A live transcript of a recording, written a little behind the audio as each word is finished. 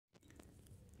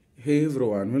Hey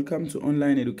everyone, welcome to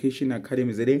Online Education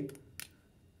Academy today.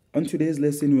 On today's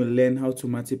lesson, we'll learn how to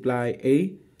multiply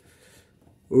a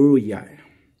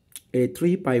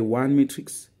 3 by 1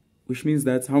 matrix, which means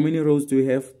that how many rows do we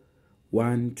have?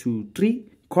 1, 2, 3,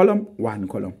 column, 1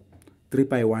 column. 3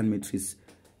 by 1 matrix.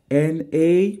 And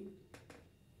a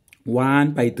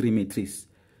 1 by 3 matrix,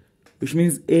 which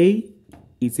means A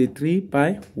is a 3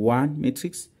 by 1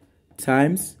 matrix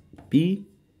times B,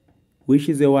 which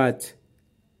is a what?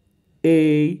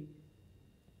 A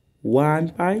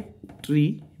 1 by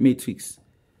 3 matrix,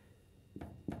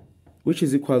 which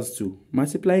is equals to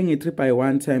multiplying a 3 by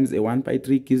 1 times a 1 by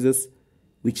 3 gives us,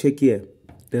 we check here,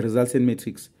 the resultant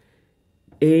matrix.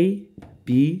 A,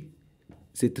 B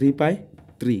is a 3 by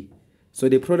 3. So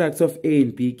the product of A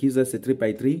and B gives us a 3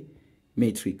 by 3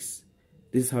 matrix.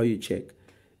 This is how you check.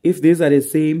 If these are the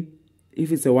same,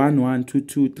 if it's a 1, 1, 2,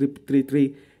 2, 3, 3,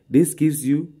 3, this gives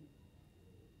you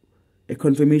a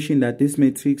confirmation that this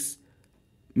matrix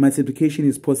multiplication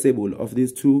is possible of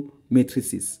these two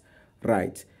matrices,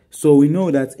 right? So we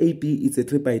know that AP is a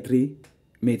 3 by 3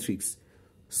 matrix.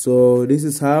 So this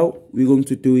is how we're going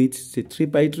to do it. It's a 3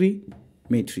 by 3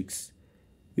 matrix.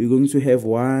 We're going to have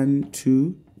 1,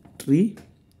 2, 3,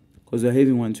 because we're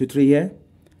having 1, 2, 3 here.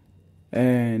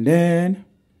 And then,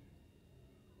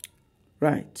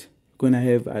 right, we're going to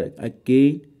have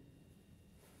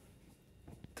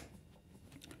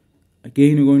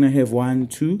Again, we're going to have 1,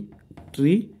 2,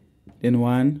 3, then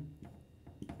 1,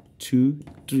 2,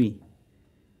 3,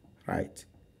 right?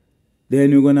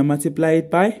 Then we're going to multiply it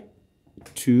by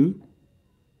 2.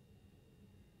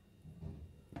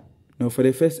 Now, for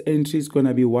the first entry, it's going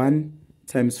to be 1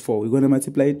 times 4. We're going to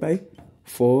multiply it by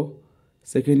 4.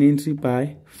 Second entry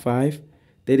by 5.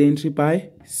 Third entry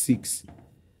by 6,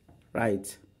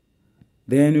 right?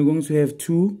 Then we're going to have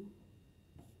 2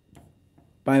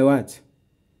 by what?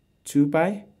 2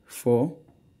 by 4,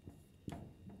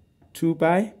 2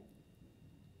 by,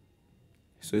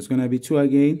 so it's going to be 2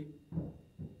 again,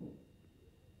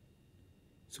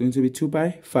 it's going to be 2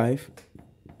 by 5,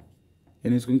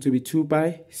 and it's going to be 2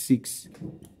 by 6,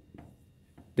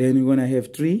 then we're going to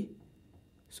have 3,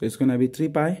 so it's going to be 3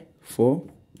 by 4,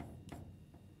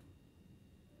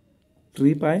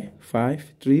 3 by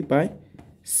 5, 3 by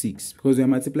 6, because we are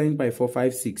multiplying by 4,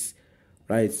 5, 6,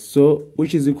 right? So,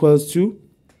 which is equals to,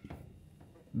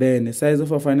 then the size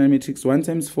of our final matrix, 1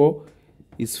 times 4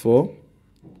 is 4.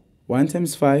 1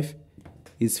 times 5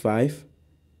 is 5.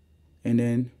 And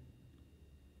then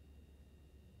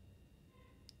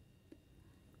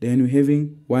we're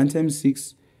having 1 times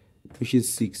 6, which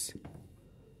is 6.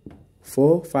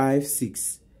 4, 5,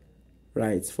 6.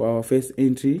 Right, for our first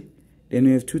entry. Then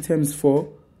we have 2 times 4,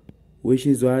 which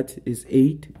is what? Is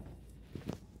 8.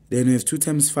 Then we have 2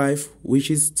 times 5,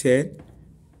 which is 10.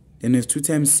 Then we have 2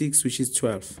 times 6, which is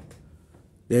 12.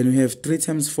 Then we have 3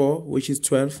 times 4, which is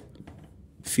 12,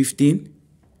 15.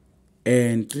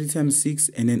 And 3 times 6,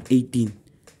 and then 18.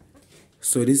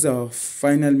 So this is our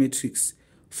final matrix.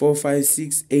 4, 5,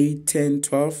 6, 8, 10,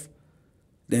 12.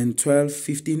 Then 12,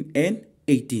 15, and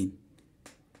 18.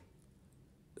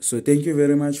 So thank you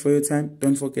very much for your time.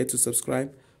 Don't forget to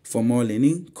subscribe for more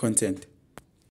learning content.